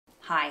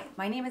Hi,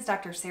 my name is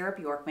Dr. Sarah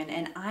Bjorkman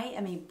and I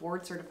am a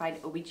board certified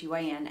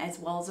OBGYN as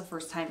well as a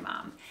first-time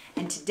mom.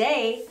 And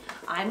today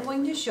I'm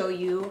going to show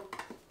you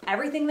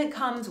everything that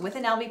comes with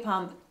an Elvie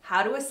pump,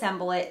 how to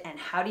assemble it, and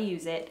how to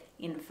use it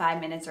in 5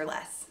 minutes or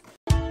less.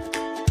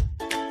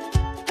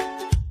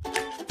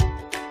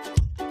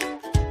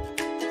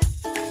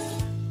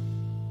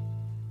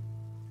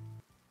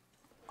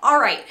 All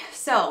right,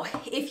 so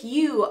if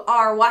you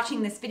are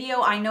watching this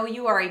video, I know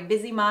you are a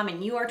busy mom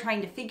and you are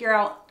trying to figure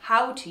out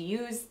how to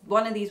use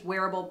one of these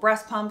wearable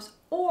breast pumps,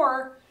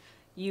 or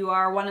you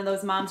are one of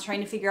those moms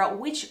trying to figure out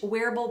which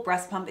wearable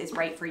breast pump is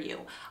right for you.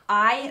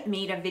 I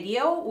made a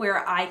video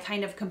where I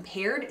kind of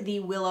compared the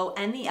Willow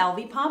and the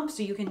Elvie pump,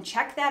 so you can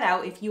check that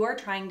out if you are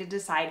trying to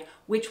decide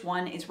which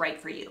one is right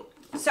for you.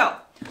 So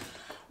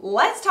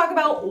let's talk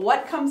about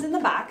what comes in the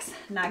box.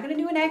 Not gonna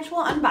do an actual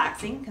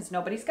unboxing because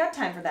nobody's got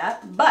time for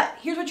that, but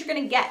here's what you're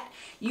gonna get.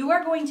 You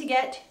are going to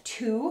get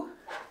 2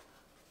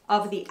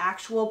 of the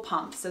actual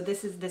pumps. So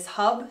this is this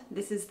hub,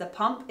 this is the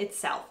pump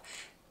itself.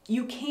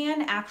 You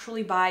can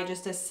actually buy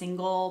just a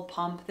single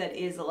pump that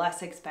is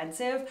less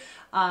expensive,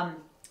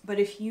 but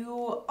if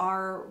you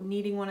are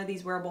needing one of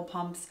these wearable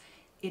pumps,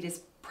 it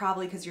is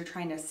probably because you're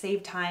trying to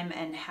save time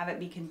and have it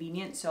be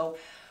convenient. So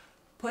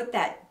put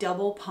that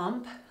double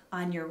pump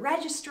on your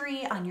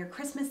registry, on your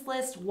Christmas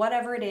list,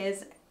 whatever it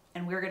is,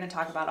 and we're gonna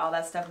talk about all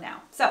that stuff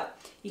now. So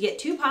you get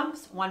 2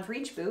 pumps, 1 for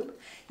each boob.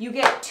 You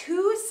get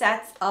 2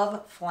 sets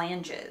of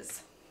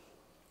flanges.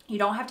 You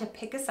don't have to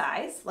pick a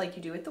size like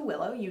you do with the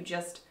Willow. You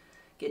just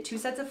get 2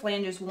 sets of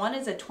flanges. One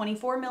is a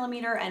 24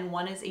 millimeter and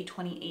one is a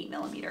 28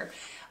 millimeter.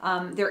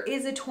 There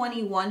is a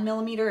 21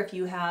 millimeter if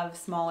you have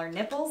smaller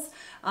nipples.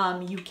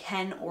 You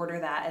can order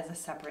that as a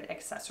separate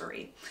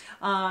accessory.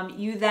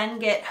 You then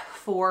get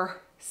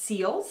 4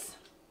 seals.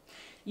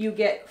 You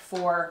get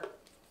 4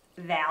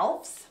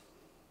 valves.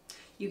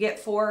 You get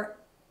 4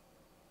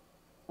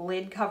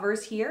 lid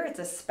covers here. It's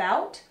a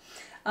spout.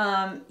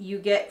 You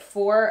get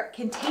 4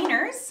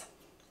 containers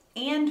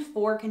and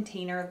 4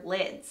 container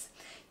lids.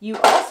 You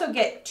also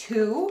get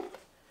 2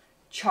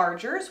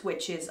 chargers,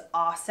 which is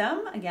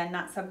awesome. Again,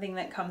 not something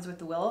that comes with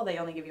the Willow. They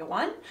only give you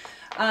 1.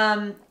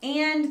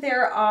 And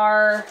there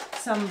are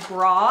some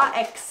bra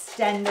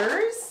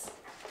extenders,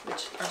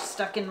 which are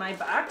stuck in my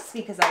box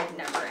because I've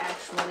never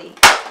actually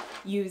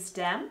used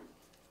them,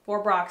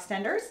 4 bra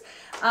extenders,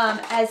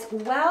 as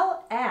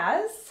well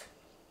as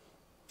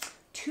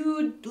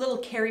 2 little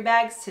carry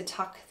bags to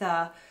tuck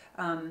the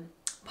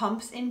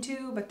pumps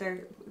into, but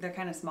they're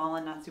kind of small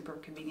and not super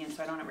convenient,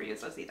 so I don't ever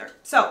use those either.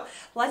 So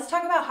let's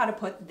talk about how to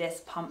put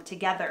this pump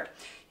together.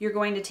 You're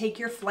going to take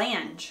your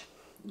flange.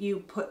 You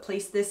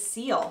place this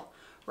seal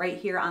right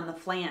here on the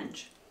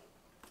flange.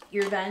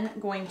 You're then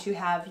going to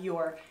have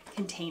your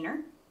container.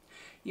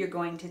 You're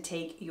going to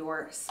take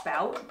your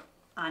spout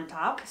on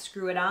top,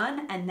 screw it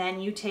on, and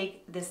then you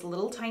take this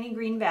little tiny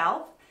green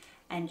valve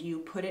and you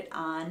put it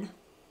on,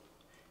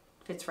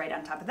 fits right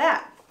on top of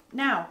that.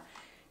 Now,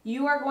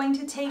 you are going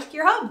to take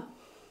your hub.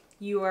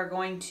 You are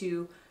going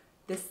to,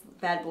 this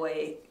bad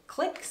boy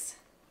clicks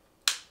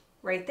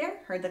right there,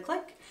 heard the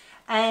click,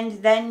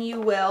 and then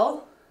you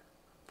will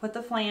put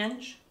the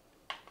flange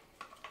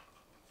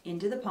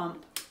into the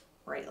pump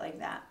right like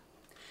that.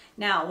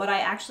 Now, what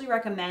I actually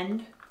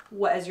recommend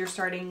as you're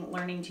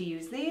learning to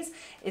use these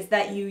is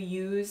that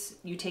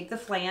you take the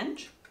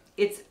flange.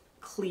 It's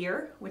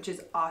clear, which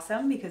is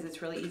awesome because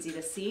it's really easy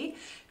to see,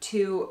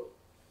 to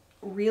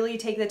really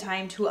take the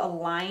time to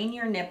align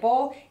your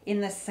nipple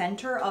in the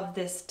center of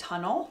this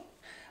tunnel,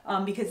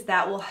 because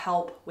that will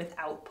help with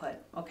output.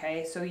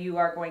 Okay, so you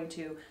are going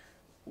to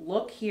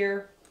look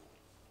here,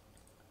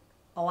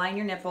 align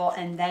your nipple,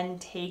 and then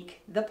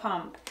take the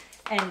pump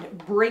and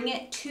bring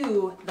it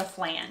to the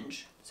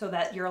flange so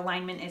that your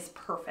alignment is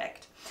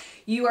perfect.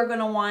 You are going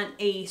to want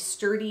a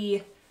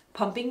sturdy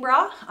pumping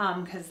bra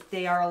because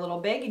they are a little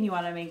big and you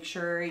want to make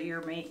sure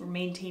you're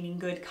maintaining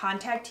good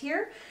contact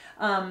here.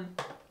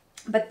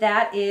 But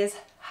that is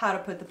how to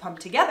put the pump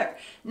together.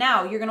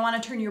 Now you're going to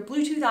want to turn your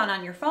Bluetooth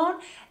on your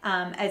phone,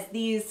 as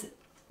these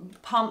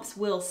pumps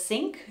will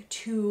sync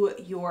to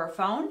your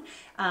phone.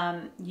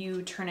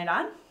 You turn it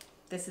on.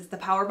 This is the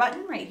power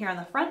button right here on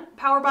the front,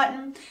 power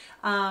button.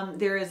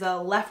 There is a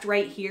left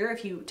right here.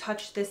 If you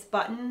touch this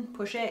button,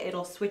 push it,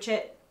 it'll switch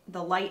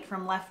the light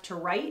from left to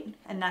right,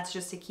 and that's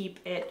just to keep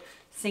it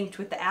synced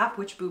with the app,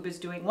 which boob is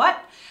doing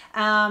what.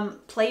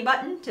 Play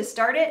button to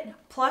start it,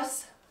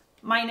 plus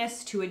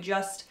minus to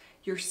adjust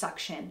your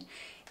suction.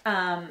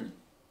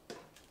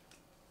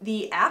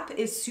 The app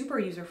is super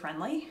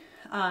user-friendly.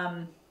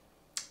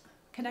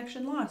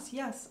 Connection loss.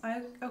 Yes,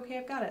 okay,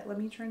 I've got it. Let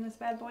me turn this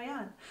bad boy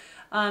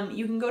on.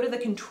 You can go to the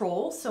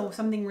controls. So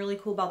something really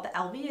cool about the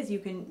Elvie is you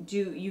can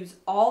use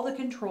all the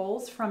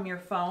controls from your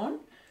phone.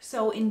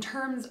 So in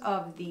terms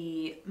of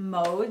the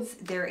modes,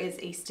 there is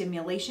a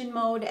stimulation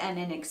mode and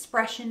an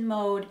expression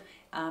mode,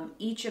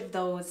 Each of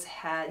those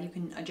you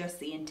can adjust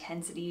the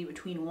intensity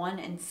between 1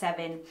 and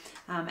 7,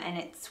 and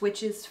it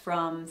switches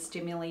from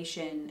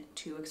stimulation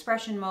to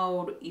expression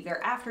mode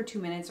either after 2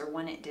 minutes or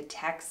when it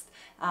detects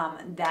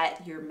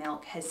that your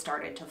milk has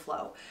started to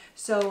flow.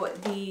 So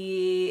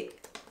the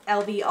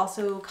Elvie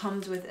also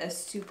comes with a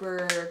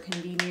super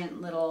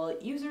convenient little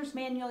user's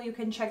manual you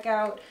can check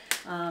out.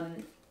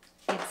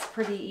 It's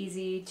pretty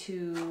easy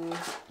to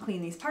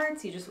clean these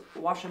parts. You just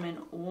wash them in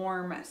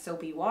warm,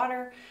 soapy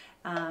water.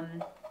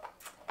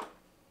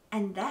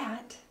 And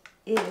that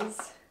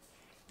is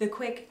the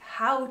quick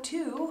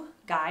how-to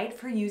guide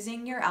for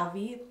using your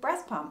Elvie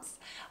breast pumps.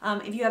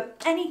 If you have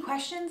any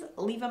questions,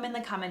 leave them in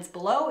the comments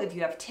below. If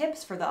you have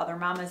tips for the other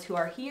mamas who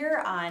are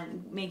here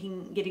on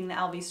getting the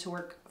Elvies to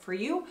work for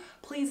you,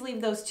 please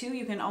leave those too.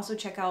 You can also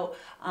check out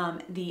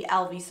the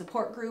Elvie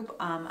support group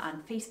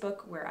on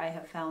Facebook, where I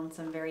have found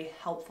some very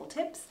helpful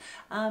tips.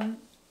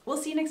 We'll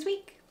see you next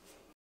week.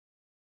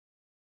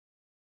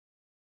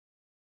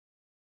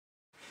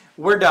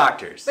 We're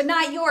doctors. But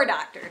not your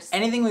doctors.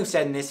 Anything we've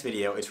said in this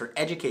video is for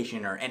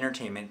education or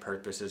entertainment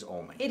purposes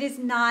only. It is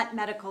not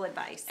medical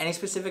advice. Any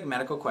specific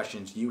medical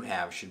questions you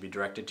have should be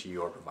directed to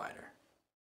your provider.